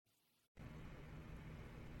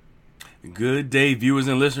Good day, viewers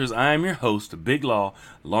and listeners. I am your host, Big Law,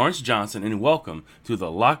 Lawrence Johnson, and welcome to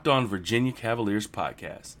the Locked On Virginia Cavaliers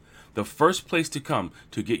podcast, the first place to come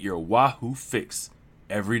to get your Wahoo fix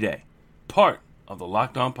every day, part of the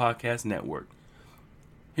Locked On Podcast Network.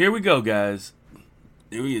 Here we go, guys.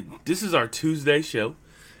 This is our Tuesday show,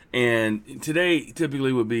 and today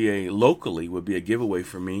typically would be a giveaway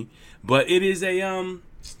for me, but it is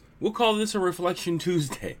we'll call this a Reflection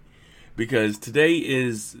Tuesday. Because today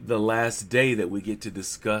is the last day that we get to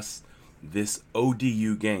discuss this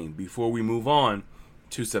ODU game before we move on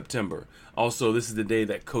to September. Also, this is the day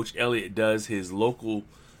that Coach Elliott does his local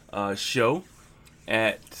show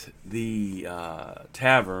at the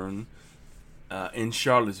tavern in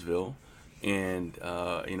Charlottesville. And,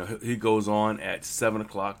 he goes on at 7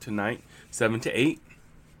 o'clock tonight, 7 to 8.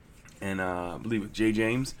 And I believe with Jay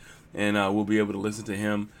James. And we'll be able to listen to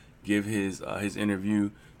him give his interview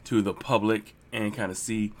to the public and kind of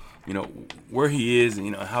see, where he is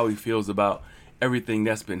and, how he feels about everything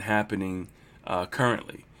that's been happening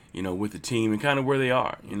currently, with the team and kind of where they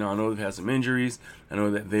are. I know they've had some injuries. I know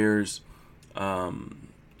that there's kind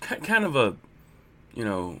of a,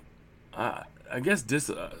 I guess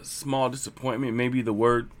small disappointment, maybe the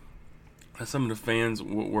word that some of the fans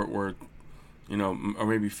were or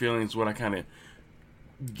maybe feeling is what I kind of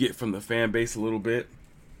get from the fan base a little bit.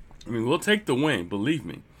 I mean, we'll take the win, believe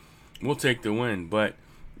me. We'll take the win, but,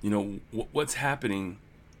 what's happening,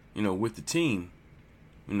 with the team,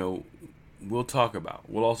 we'll talk about.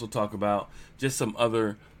 We'll also talk about just some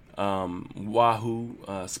other Wahoo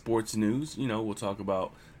sports news. We'll talk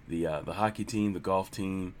about the hockey team, the golf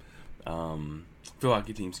team, field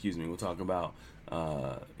hockey team, excuse me. We'll talk about,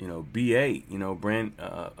 BA,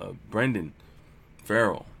 Brendan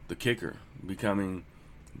Farrell, the kicker, becoming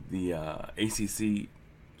the ACC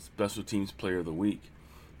Special Teams Player of the Week.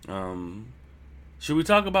 Should we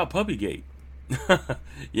talk about Puppygate? I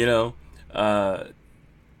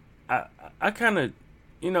kind of,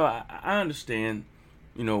 I understand,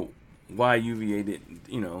 why UVA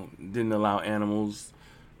didn't allow animals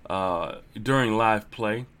during live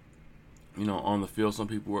play, on the field. Some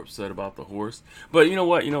people were upset about the horse, but you know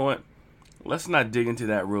what? Let's not dig into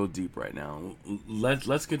that real deep right now.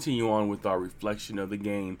 Let's continue on with our reflection of the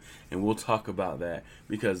game, and we'll talk about that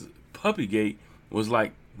because Puppygate was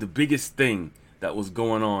like the biggest thing that was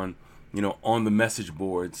going on, on the message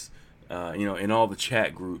boards, in all the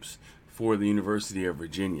chat groups for the University of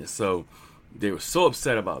Virginia. So they were so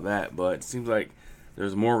upset about that, but it seems like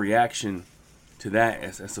there's more reaction to that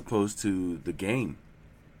as opposed to the game,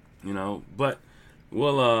 But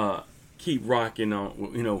we'll keep rocking on,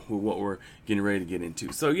 with what we're getting ready to get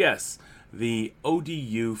into. So yes, the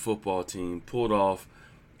ODU football team pulled off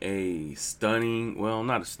a stunning, well,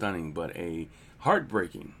 not a stunning, but a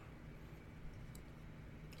heartbreaking,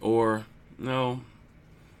 or no,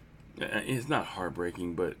 it's not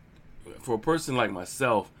heartbreaking, but for a person like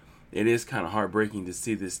myself, it is kind of heartbreaking to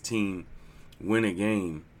see this team win a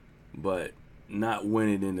game, but not win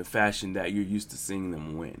it in the fashion that you're used to seeing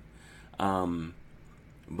them win.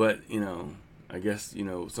 But, I guess,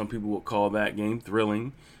 some people will call that game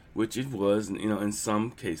thrilling, which it was, in some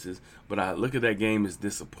cases, but I look at that game as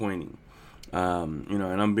disappointing. And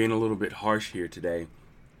I'm being a little bit harsh here today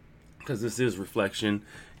because this is reflection,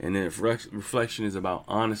 and then reflection is about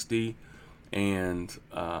honesty and,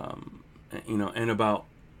 and about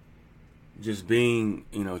just being,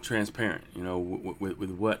 transparent,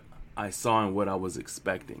 with what I saw and what I was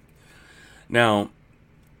expecting. Now,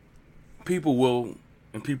 people will,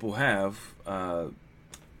 and people have,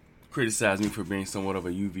 criticized me for being somewhat of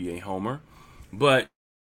a UVA homer, but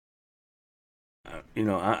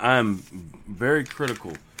I'm very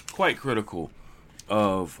critical, quite critical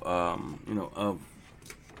of of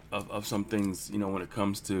some things, when it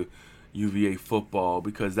comes to UVA football,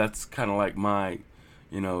 because that's kind of like my,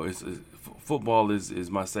 football is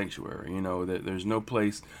my sanctuary. There's no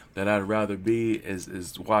place that I'd rather be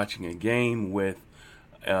is watching a game with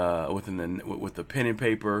the pen and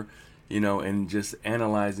paper, and just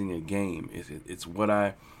analyzing a game. It's what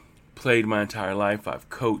I played my entire life. I've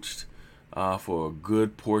coached for a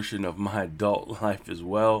good portion of my adult life as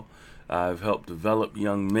well. I've helped develop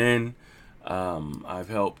young men. I've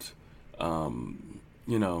helped, on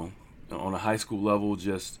a high school level,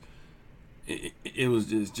 it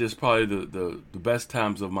was just probably the best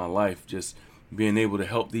times of my life, just being able to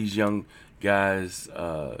help these young guys,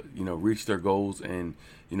 reach their goals and,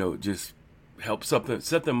 just help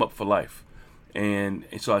set them up for life. And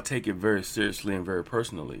so I take it very seriously and very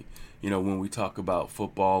personally, when we talk about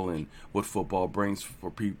football and what football brings for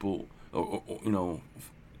people, or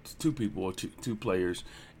two people or two players,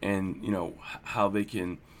 and, how they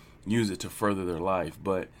can, use it to further their life.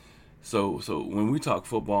 But so when we talk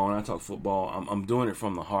football, and I talk football, I'm doing it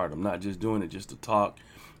from the heart. I'm not just doing it just to talk,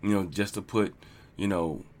 just to put,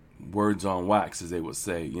 words on wax, as they would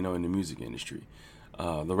say, in the music industry,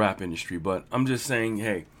 the rap industry. But I'm just saying,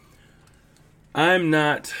 hey, I'm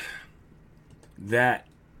not that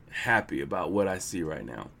happy about what I see right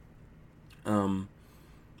now. I'm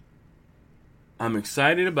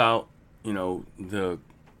excited about, the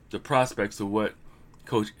prospects of what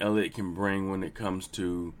Coach Elliott can bring when it comes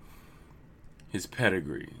to his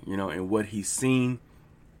pedigree, and what he's seen,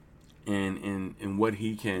 and what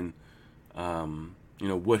he can,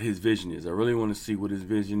 what his vision is. I really want to see what his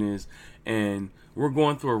vision is, and we're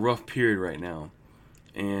going through a rough period right now,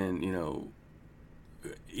 and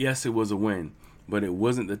yes, it was a win, but it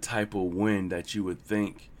wasn't the type of win that you would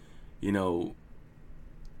think,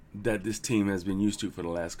 that this team has been used to for the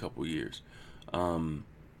last couple of years.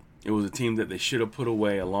 It was a team that they should have put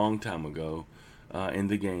away a long time ago in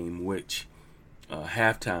the game, which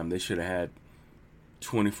halftime they should have had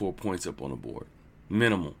 24 points up on the board.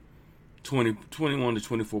 Minimal. 21 to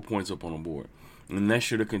 24 points up on the board. And that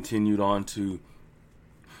should have continued on to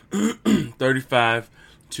 35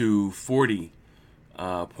 to 40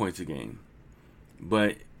 points a game.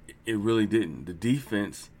 But it really didn't. The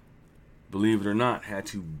defense, believe it or not, had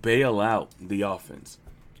to bail out the offense.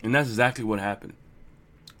 And that's exactly what happened.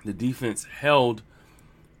 The defense held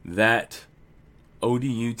that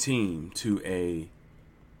ODU team to a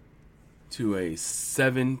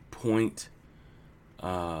 7-point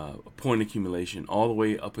point accumulation all the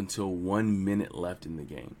way up until 1 minute left in the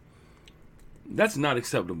game. That's not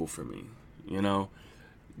acceptable for me, and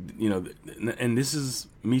this is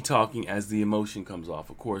me talking as the emotion comes off.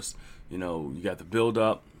 Of course, you got the build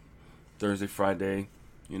up Thursday, Friday,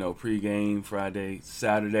 pregame, Friday,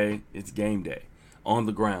 Saturday, it's game day on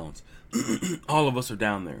the grounds. All of us are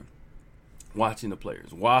down there watching the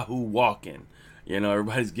players. Wahoo walking.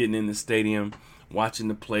 Everybody's getting in the stadium, watching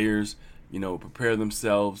the players, prepare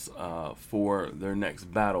themselves for their next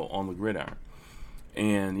battle on the gridiron.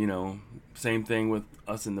 And, same thing with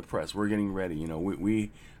us in the press. We're getting ready.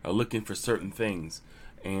 We are looking for certain things,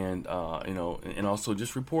 and, and also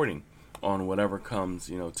just reporting on whatever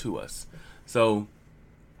comes, to us. So,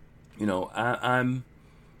 I'm,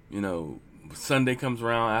 Sunday comes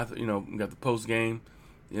around after, we got the post game,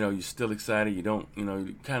 you're still excited. You don't,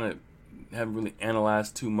 you kind of haven't really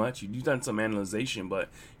analyzed too much. You've done some analyzation, but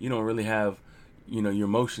you don't really have, your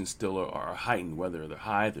emotions still are heightened, whether they're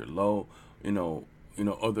high, they're low,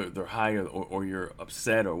 or they're high or you're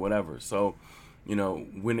upset or whatever. So,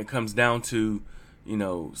 when it comes down to,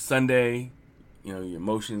 Sunday, your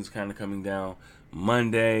emotions kind of coming down.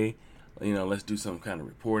 Monday, let's do some kind of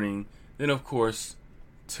reporting. Then, of course,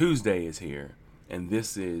 Tuesday is here, and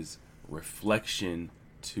this is Reflection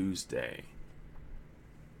Tuesday.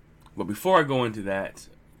 But before I go into that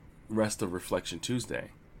rest of Reflection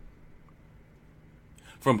Tuesday,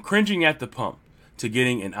 from cringing at the pump to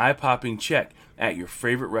getting an eye-popping check at your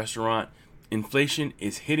favorite restaurant, inflation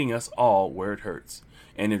is hitting us all where it hurts.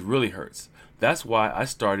 And it really hurts. That's why I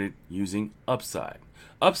started using Upside.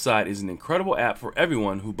 Upside is an incredible app for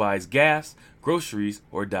everyone who buys gas, groceries,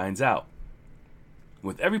 or dines out.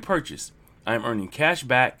 With every purchase, I am earning cash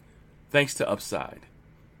back thanks to Upside.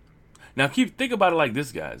 Now, think about it like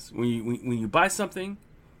this, guys. When you buy something,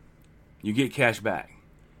 you get cash back.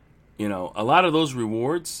 A lot of those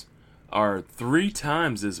rewards are 3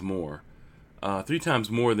 times more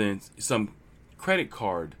than some credit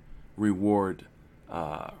card reward,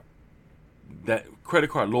 that credit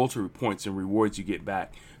card loyalty points and rewards you get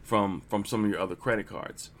back from some of your other credit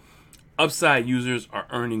cards. Upside users are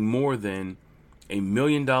earning more than $1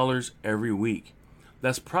 million every week.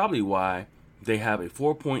 That's probably why they have a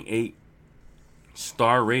 4.8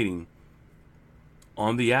 star rating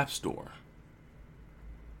on the App Store.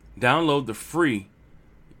 Download the free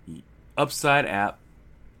Upside app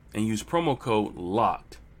and use promo code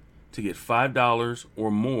LOCKED to get $5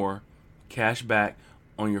 or more cash back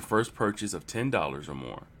on your first purchase of $10 or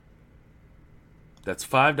more. That's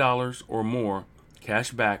 $5 or more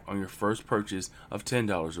cash back on your first purchase of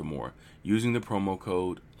 $10 or more using the promo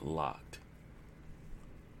code LOCKED.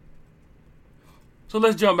 So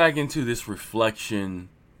let's jump back into this Reflection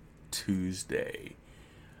Tuesday.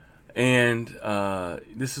 And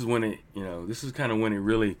this is when this is kind of when it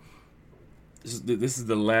really, this is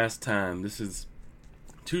the last time.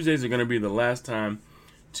 Tuesdays are going to be the last time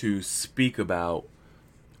to speak about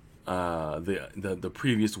the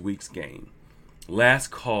previous week's game. Last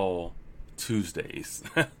Call Tuesdays.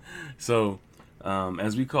 So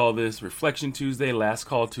as we call this Reflection Tuesday, Last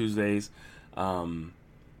Call Tuesdays, and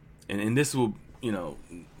this will,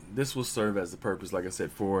 this will serve as the purpose, like I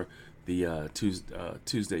said, for the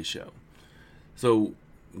Tuesday show. So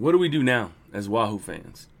what do we do now as Wahoo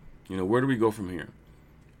fans? Where do we go from here?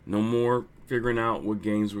 No more figuring out what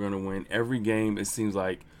games we're going to win. Every game, it seems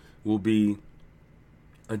like, will be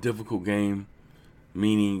a difficult game,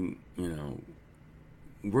 meaning,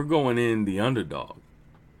 we're going in the underdog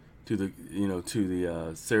to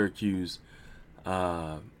the Syracuse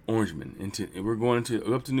Orangemen. We're going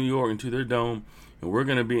up to New York into their dome, and we're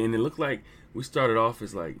going to be. And it looked like we started off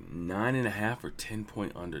as like 9.5 or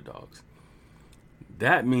 10-point underdogs.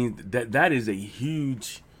 That means that is a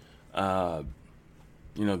huge, that's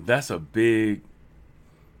a big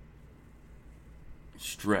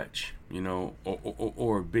stretch,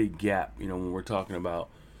 or a big gap, when we're talking about,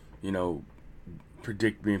 being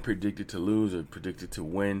predicted to lose or predicted to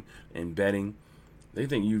win in betting. They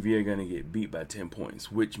think UVA are going to get beat by 10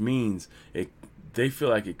 points, which means they feel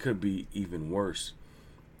like it could be even worse.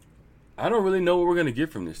 I don't really know what we're going to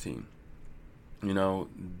get from this team.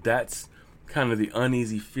 That's kind of the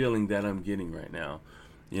uneasy feeling that I'm getting right now.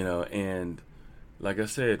 And like I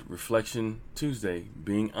said, Reflection Tuesday,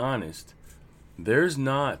 being honest, there's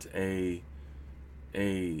not a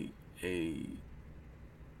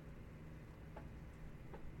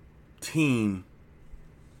team,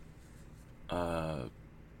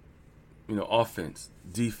 offense,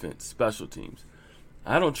 defense, special teams.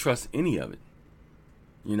 I don't trust any of it.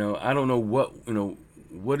 I don't know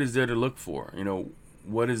what is there to look for.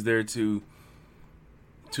 What is there to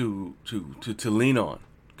lean on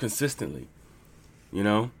consistently.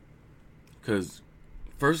 Because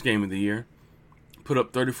first game of the year, put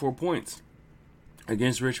up 34 points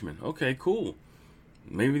against Richmond. Okay, cool.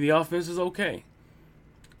 Maybe the offense is okay.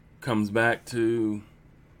 Comes back to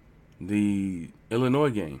the Illinois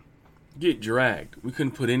game. Get dragged. We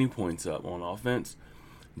couldn't put any points up on offense.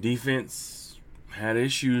 Defense had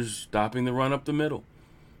issues stopping the run up the middle.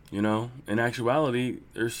 In actuality,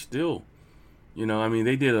 they're still,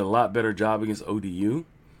 they did a lot better job against ODU,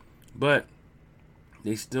 but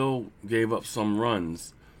they still gave up some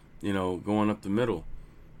runs, going up the middle.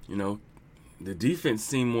 The defense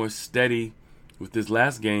seemed more steady with this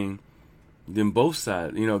last game than both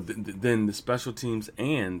sides, than the special teams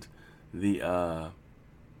and the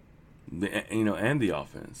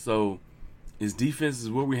offense. So is defense is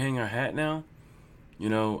where we hang our hat now?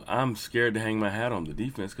 I'm scared to hang my hat on the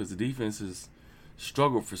defense because the defense has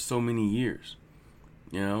struggled for so many years.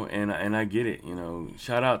 And I get it.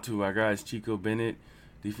 Shout out to our guys Chico Bennett,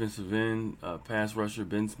 defensive end, pass rusher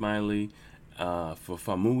Ben Smiley, for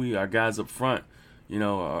Famui. Our guys up front,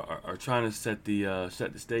 are trying to set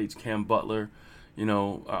the stage. Cam Butler,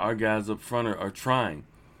 our guys up front are trying.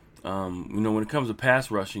 When it comes to pass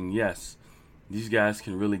rushing, yes, these guys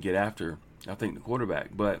can really get after, I think, the quarterback.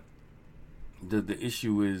 But the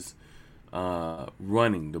issue is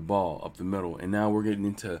running the ball up the middle. And now we're getting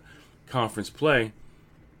into conference play.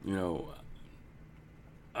 I'm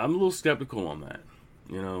a little skeptical on that.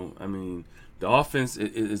 The offense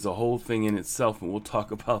is a whole thing in itself, and we'll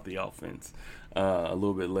talk about the offense a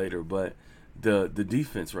little bit later. But the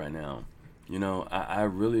defense right now, I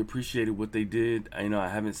really appreciated what they did. I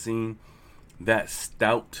haven't seen that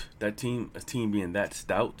stout, a team being that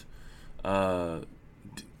stout,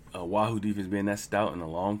 Wahoo defense being that stout in a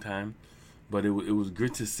long time. But it was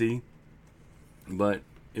good to see. But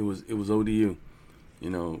it was ODU.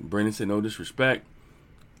 Brennan said no disrespect.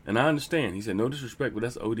 And I understand. He said no disrespect, but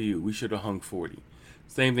that's ODU. We should have hung 40.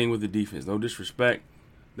 Same thing with the defense. No disrespect.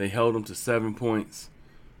 They held them to 7 points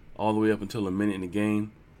all the way up until a minute in the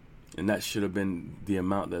game. And that should have been the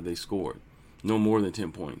amount that they scored. No more than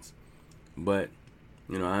 10 points. But,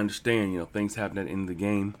 I understand, things happen at the end of the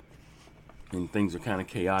game. And things are kind of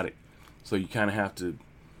chaotic. So you kind of have to,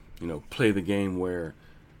 play the game where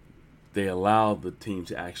they allow the team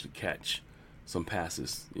to actually catch some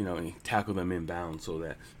passes, and tackle them inbound so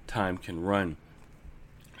that time can run.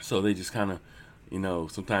 So they just kind of,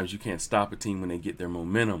 sometimes you can't stop a team when they get their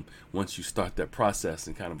momentum once you start that process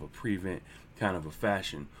in kind of a prevent kind of a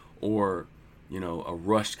fashion, or, a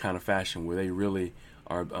rushed kind of fashion where they really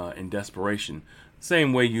are in desperation.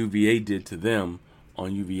 Same way UVA did to them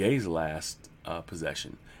on UVA's last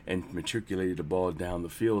possession and matriculated the ball down the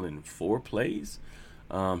field in 4 plays.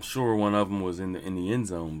 Sure, one of them was in the end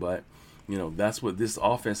zone, but that's what this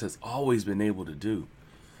offense has always been able to do.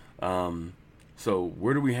 So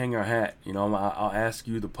where do we hang our hat? I'll ask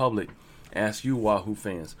you, the public, ask you, Wahoo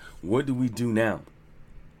fans, what do we do now?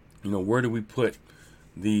 Where do we put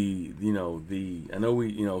I know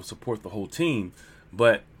we, support the whole team,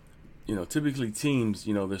 but, typically teams,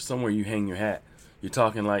 there's somewhere you hang your hat. You're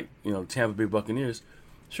talking like, Tampa Bay Buccaneers.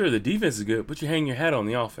 Sure, the defense is good, but you hang your hat on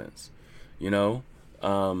the offense. You know,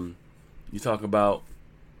 you talk about,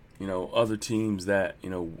 other teams that,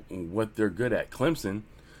 what they're good at. Clemson,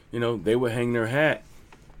 they would hang their hat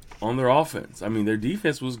on their offense. I mean, their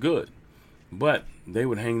defense was good, but they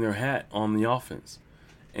would hang their hat on the offense.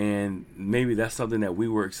 And maybe that's something that we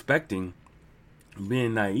were expecting,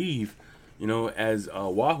 being naive, as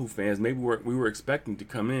Wahoo fans. Maybe we were expecting to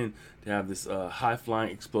come in to have this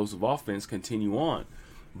high-flying, explosive offense continue on.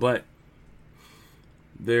 But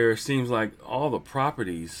there seems like all the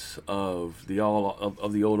properties of the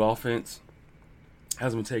old offense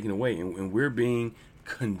has been taken away, and we're being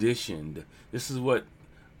conditioned. This is what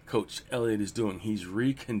Coach Elliott is doing. He's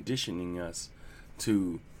reconditioning us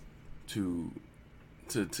to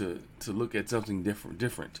look at something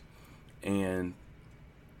different, and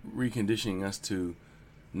reconditioning us to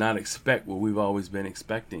not expect what we've always been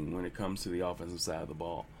expecting when it comes to the offensive side of the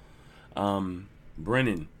ball.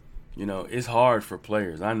 Brennan, it's hard for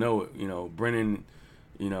players. I know, Brennan,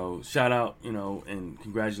 shout out, and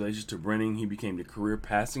congratulations to Brennan. He became the career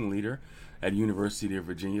passing leader at University of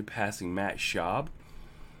Virginia, passing Matt Schaub.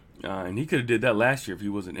 And he could have did that last year if he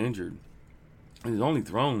wasn't injured. He hasn't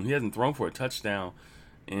thrown for a touchdown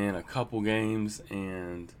in a couple games,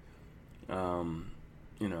 and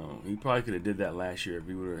he probably could have did that last year if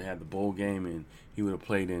he would have had the bowl game and he would have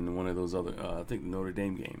played in one of those other, I think the Notre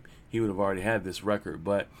Dame game. He would have already had this record,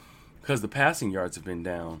 but because the passing yards have been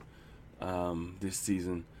down this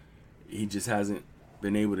season, he just hasn't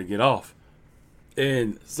been able to get off.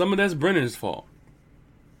 And some of that's Brennan's fault.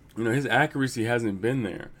 His accuracy hasn't been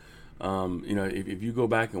there. If you go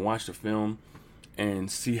back and watch the film and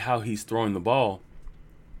see how he's throwing the ball,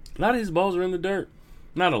 a lot of his balls are in the dirt.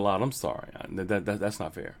 Not a lot, I'm sorry. That's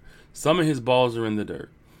not fair. Some of his balls are in the dirt,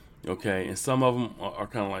 okay? And some of them are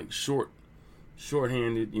kind of like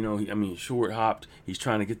short-handed, short-hopped. He's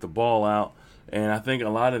trying to get the ball out. And I think a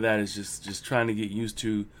lot of that is just trying to get used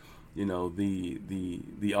to,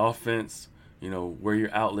 the offense, where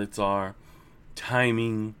your outlets are,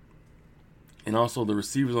 timing, and also the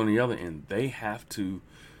receivers on the other end. They have to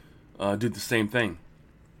do the same thing.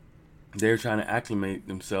 They're trying to acclimate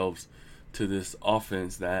themselves to this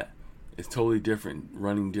offense that is totally different,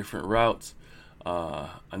 running different routes.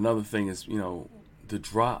 Another thing is, the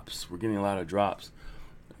drops. We're getting a lot of drops.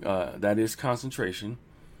 That is concentration.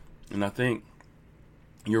 And I think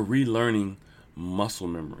you're relearning muscle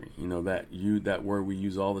memory. That word we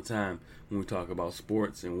use all the time when we talk about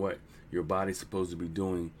sports and what your body's supposed to be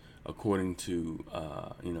doing according to,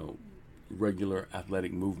 regular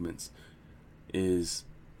athletic movements is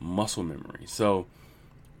muscle memory. So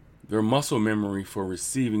their muscle memory for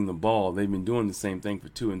receiving the ball, they've been doing the same thing for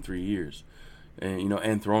 2 and 3 years,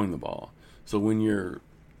 and throwing the ball. So when you're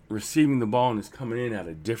receiving the ball and it's coming in at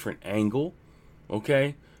a different angle,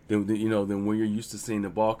 okay, than when you're used to seeing the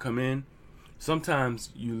ball come in, sometimes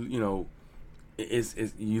you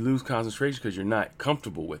lose concentration because you're not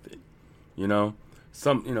comfortable with it. In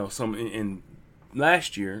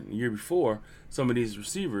last year, the year before, some of these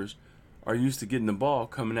receivers are used to getting the ball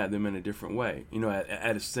coming at them in a different way,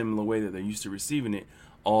 at a similar way that they're used to receiving it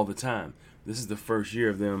all the time. This is the first year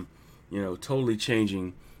of them, totally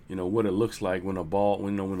changing, what it looks like when the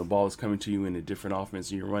ball is coming to you in a different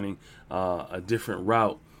offense and you're running a different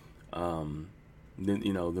route than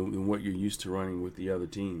what you're used to running with the other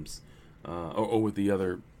teams, or with the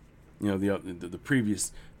other, the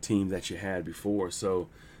previous team that you had before. So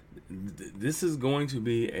this is going to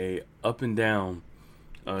be a up and down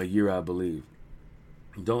year, I believe.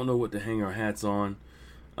 Don't know what to hang our hats on.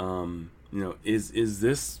 Is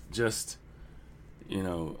this just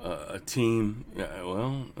a team?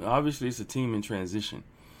 Well, obviously it's a team in transition,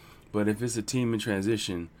 but if it's a team in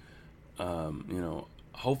transition,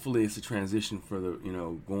 hopefully it's a transition for the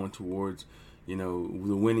going towards the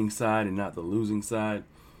winning side and not the losing side.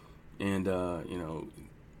 And the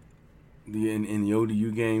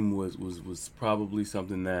ODU game was probably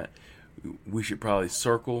something that we should probably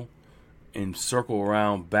circle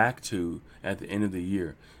around back to at the end of the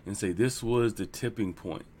year and say this was the tipping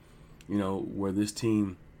point, where this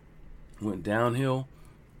team went downhill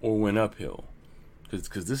or went uphill.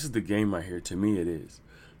 Because this is the game right here. To me, it is.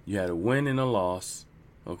 You had a win and a loss,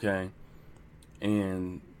 okay?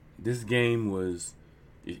 And this game was,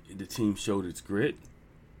 the team showed its grit.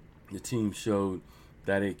 The team showed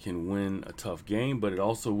that it can win a tough game, but it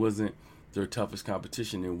also wasn't their toughest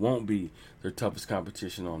competition. It won't be their toughest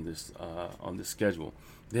competition on this schedule.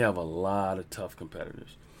 They have a lot of tough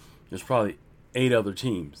competitors. There's probably 8 other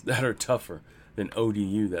teams that are tougher than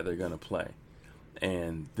ODU that they're going to play.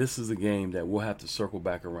 And this is a game that we'll have to circle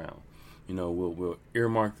back around. We'll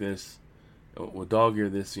earmark this we'll dog ear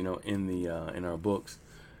this, in the in our books,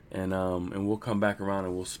 and we'll come back around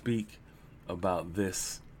and we'll speak about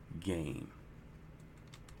this game.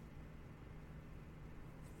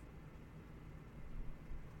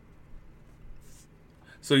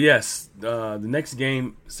 So yes, the next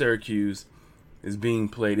game, Syracuse, is being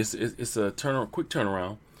played. It's a quick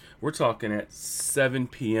turnaround. We're talking at 7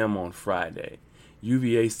 p.m. on Friday.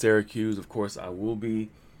 UVA Syracuse. Of course, I will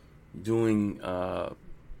be doing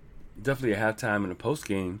definitely a halftime and a post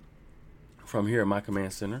game from here at my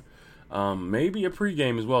command center. Maybe a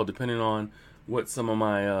pregame as well, depending on what some of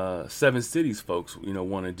my Seven Cities folks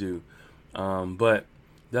want to do. But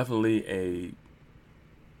definitely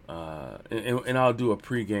and I'll do a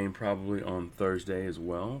pregame probably on Thursday as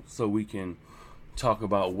well, so we can talk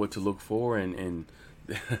about what to look for. And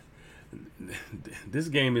this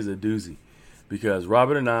game is a doozy because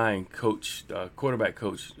Robert and I and quarterback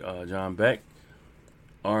coach John Beck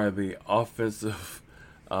are the offensive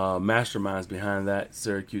masterminds behind that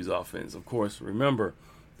Syracuse offense. Of course, remember,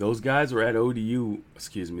 those guys were at ODU,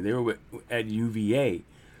 they were at UVA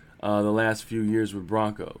the last few years with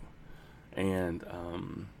Bronco. And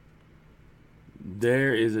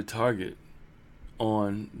there is a target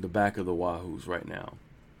on the back of the Wahoos right now.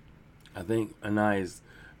 I think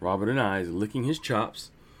Robert Anai is licking his chops,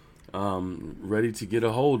 ready to get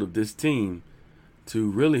a hold of this team. I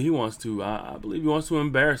believe he wants to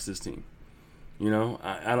embarrass this team.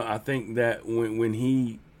 I think that when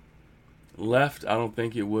he left, I don't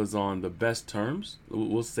think it was on the best terms.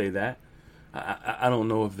 We'll say that. I don't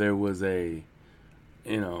know if there was I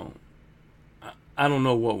don't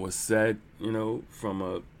know what was said,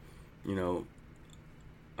 from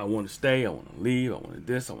I want to stay, I want to leave, I wanted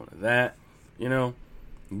this, I wanted that,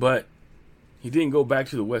 but he didn't go back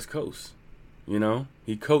to the West Coast,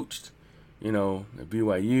 he coached, at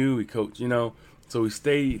BYU, he coached, so he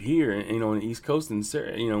stayed here, on the East Coast and,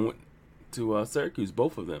 went to Syracuse,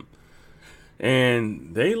 both of them.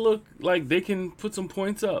 And they look like they can put some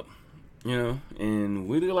points up, and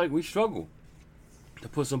we look like we struggle to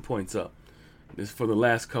put some points up. This for the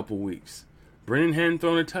last couple weeks. Brennan hadn't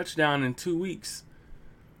thrown a touchdown in 2 weeks.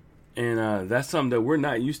 And that's something that we're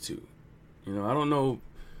not used to. I don't know,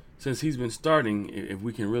 since he's been starting, if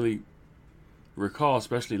we can really recall,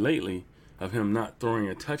 especially lately, of him not throwing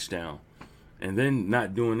a touchdown and then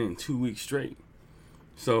not doing it in 2 weeks straight.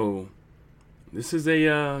 So this is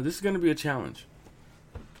going to be a challenge.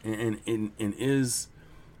 And is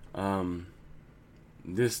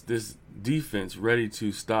this defense ready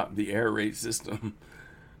to stop the air raid system?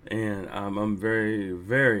 And I'm very,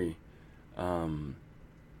 very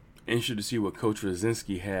interested to see what Coach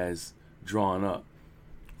Rosinski has drawn up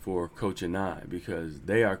for Coach Anai, because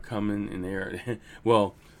they are coming and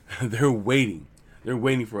they're waiting. They're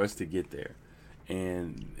waiting for us to get there.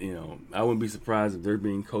 And, I wouldn't be surprised if they're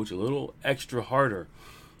being coached a little extra harder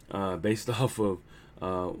based off of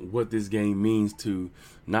what this game means to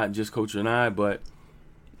not just Coach Anai, but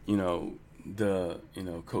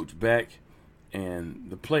Coach Beck and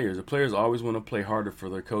the players. The players always want to play harder for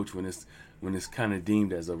their coach when it's kind of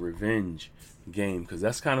deemed as a revenge game, because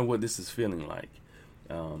that's kind of what this is feeling like.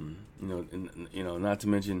 Not to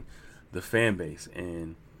mention the fan base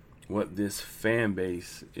and what this fan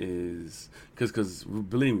base is, because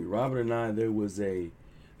believe me, Robert and I, there was a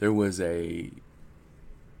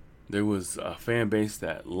fan base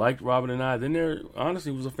that liked Robert and I. Then there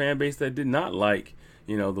honestly was a fan base that did not like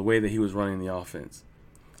the way that he was running the offense,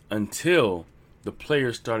 until the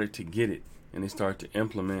players started to get it and they started to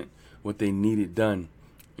implement what they needed done.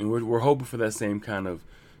 And we're hoping for that same kind of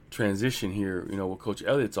transition here, with Coach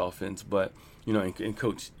Elliott's offense, but and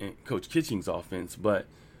Coach Kitching's offense. But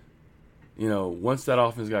once that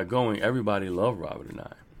offense got going, everybody loved Robert and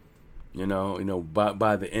I.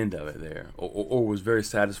 By the end of it there, or was very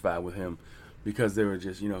satisfied with him, because they were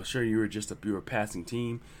just, sure, you were a passing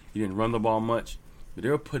team, you didn't run the ball much, but they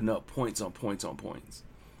were putting up points on points on points,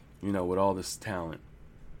 with all this talent.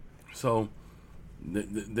 So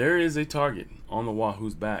there is a target on the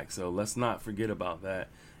Wahoo's back, so let's not forget about that.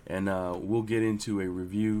 And we'll get into a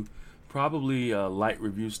review, probably a light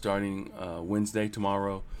review starting Wednesday,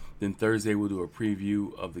 tomorrow. Then Thursday we'll do a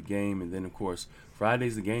preview of the game, and then of course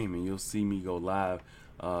Friday's the game, and you'll see me go live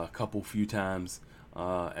a few times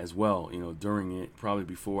as well, during it, probably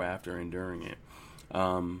before, after, and during it.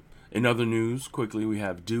 In other news, quickly, we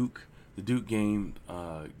have Duke. The Duke game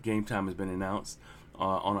time has been announced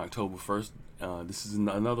on October 1st. This is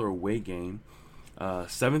another away game,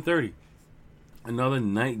 7:30. Another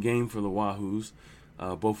night game for the Wahoos.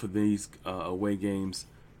 Both of these away games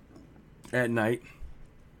at night.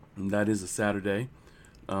 And that is a Saturday.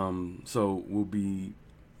 So we'll be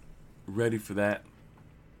ready for that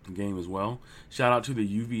game as well. Shout out to the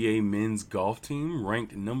UVA men's golf team,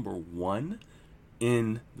 ranked number 1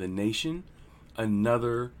 in the nation.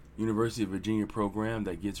 Another University of Virginia program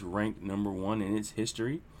that gets ranked number 1 in its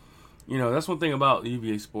history. That's one thing about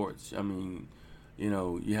UVA sports. I mean,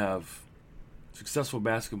 you have successful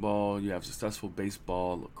basketball, you have successful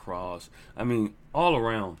baseball, lacrosse. I mean, all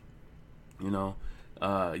around,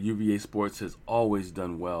 UVA sports has always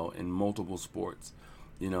done well in multiple sports,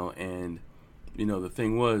 and, the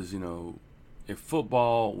thing was, if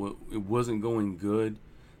football it wasn't going good,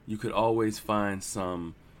 you could always find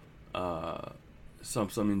some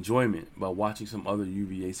enjoyment by watching some other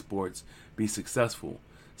UVA sports be successful.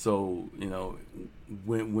 So,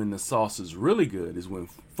 when the sauce is really good is when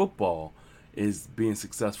football is being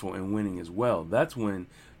successful and winning as well. That's when,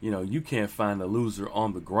 you can't find a loser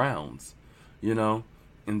on the grounds, and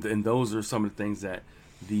those are some of the things that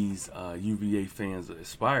these UVA fans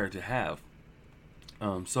aspire to have.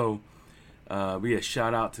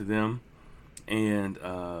 Shout out to them. And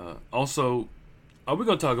also, are we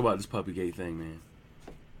going to talk about this Puppygate thing, man?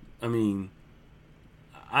 I mean,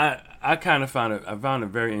 I kind of found it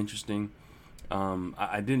very interesting.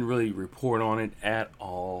 I didn't really report on it at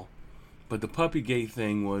all. But the Puppygate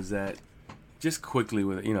thing was that, just quickly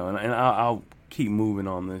with and I'll keep moving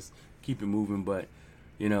on this, keep it moving. But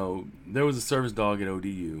there was a service dog at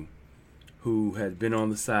ODU who had been on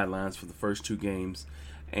the sidelines for the first 2 games,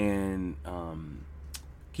 and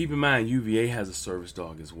keep in mind UVA has a service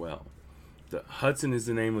dog as well. The Hudson is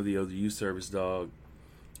the name of the ODU service dog,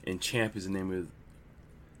 and Champ is the name of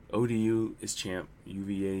ODU is Champ,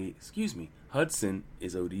 Hudson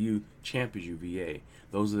is ODU, Champ is UVA.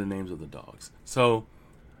 Those are the names of the dogs. So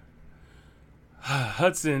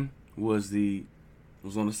Hudson was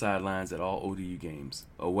on the sidelines at all ODU games,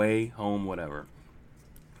 away, home, whatever.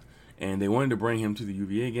 And they wanted to bring him to the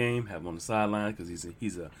UVA game, have him on the sideline because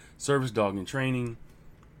he's a service dog in training,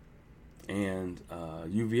 and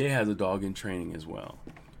UVA has a dog in training as well.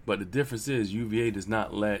 But the difference is UVA does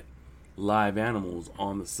not let live animals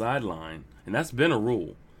on the sideline, and that's been a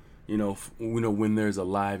rule. When there's a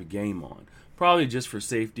live game on, probably just for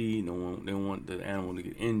safety. They don't want the animal to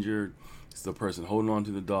get injured. It's the person holding on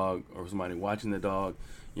to the dog or somebody watching the dog.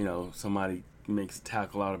 Somebody makes a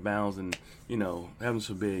tackle out of bounds, and heaven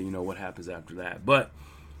forbid, what happens after that. But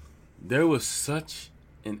there was such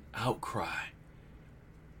an outcry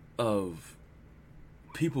of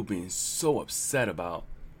people being so upset about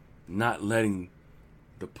not letting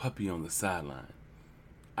the puppy on the sideline.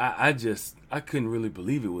 I couldn't really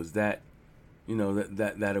believe it was that,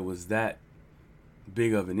 that it was that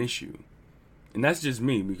big of an issue. And that's just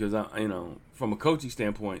me, because from a coaching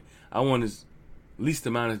standpoint, I want as least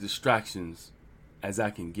amount of distractions as I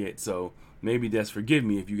can get. So maybe that's, forgive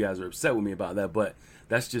me if you guys are upset with me about that, but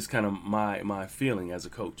that's just kind of my feeling as a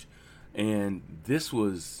coach. And there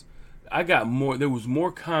was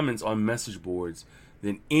more comments on message boards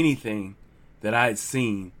than anything that I had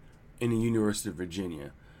seen in the University of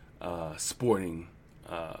Virginia sporting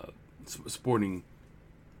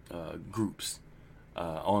groups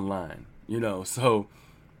online, so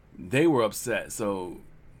they were upset. So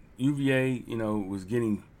UVA, was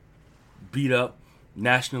getting beat up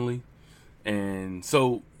nationally, and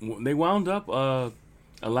so they wound up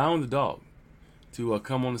allowing the dog to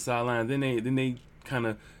come on the sideline. Then they kind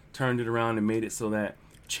of turned it around and made it so that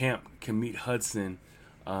Champ can meet Hudson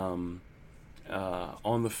on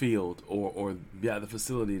the field or be at the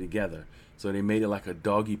facility together. So they made it like a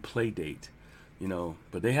doggy play date,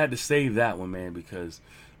 But they had to save that one, man,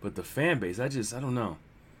 but the fan base, I don't know.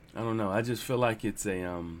 I just feel like it's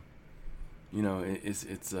a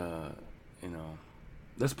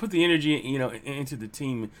let's put the energy into the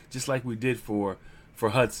team just like we did for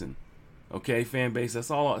Hudson. Okay, fan base, that's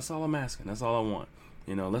all I'm asking. That's all I want.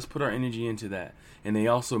 Let's put our energy into that. And they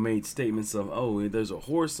also made statements of, oh, there's a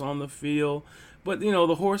horse on the field. But,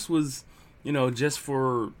 the horse was, just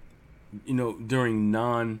for, during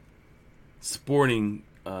non-sporting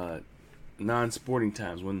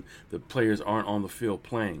times when the players aren't on the field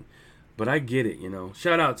playing. But I get it,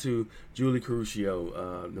 Shout out to Julie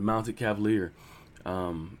Caruccio, the mounted Cavalier,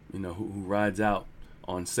 who rides out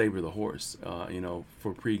on Saber the horse,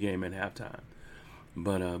 for pregame and halftime.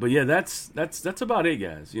 But yeah, that's about it,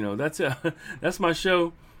 guys. That's my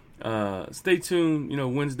show. Stay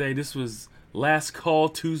tuned. Wednesday. This was last call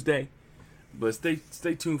Tuesday, but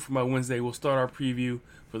stay tuned for my Wednesday. We'll start our preview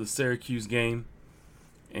for the Syracuse game,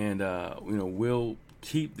 and we'll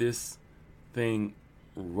keep this thing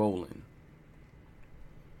rolling.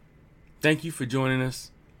 Thank you for joining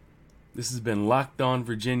us. This has been Locked On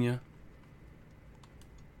Virginia.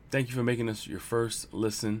 Thank you for making us your first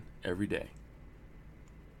listen every day.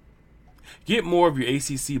 Get more of your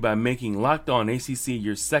ACC by making Locked On ACC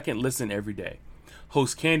your second listen every day.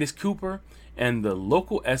 Host Candace Cooper and the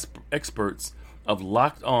local experts of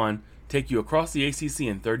Locked On take you across the ACC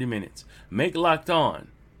in 30 minutes. Make Locked On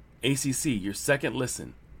ACC your second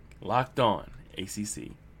listen. Locked On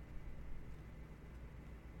ACC.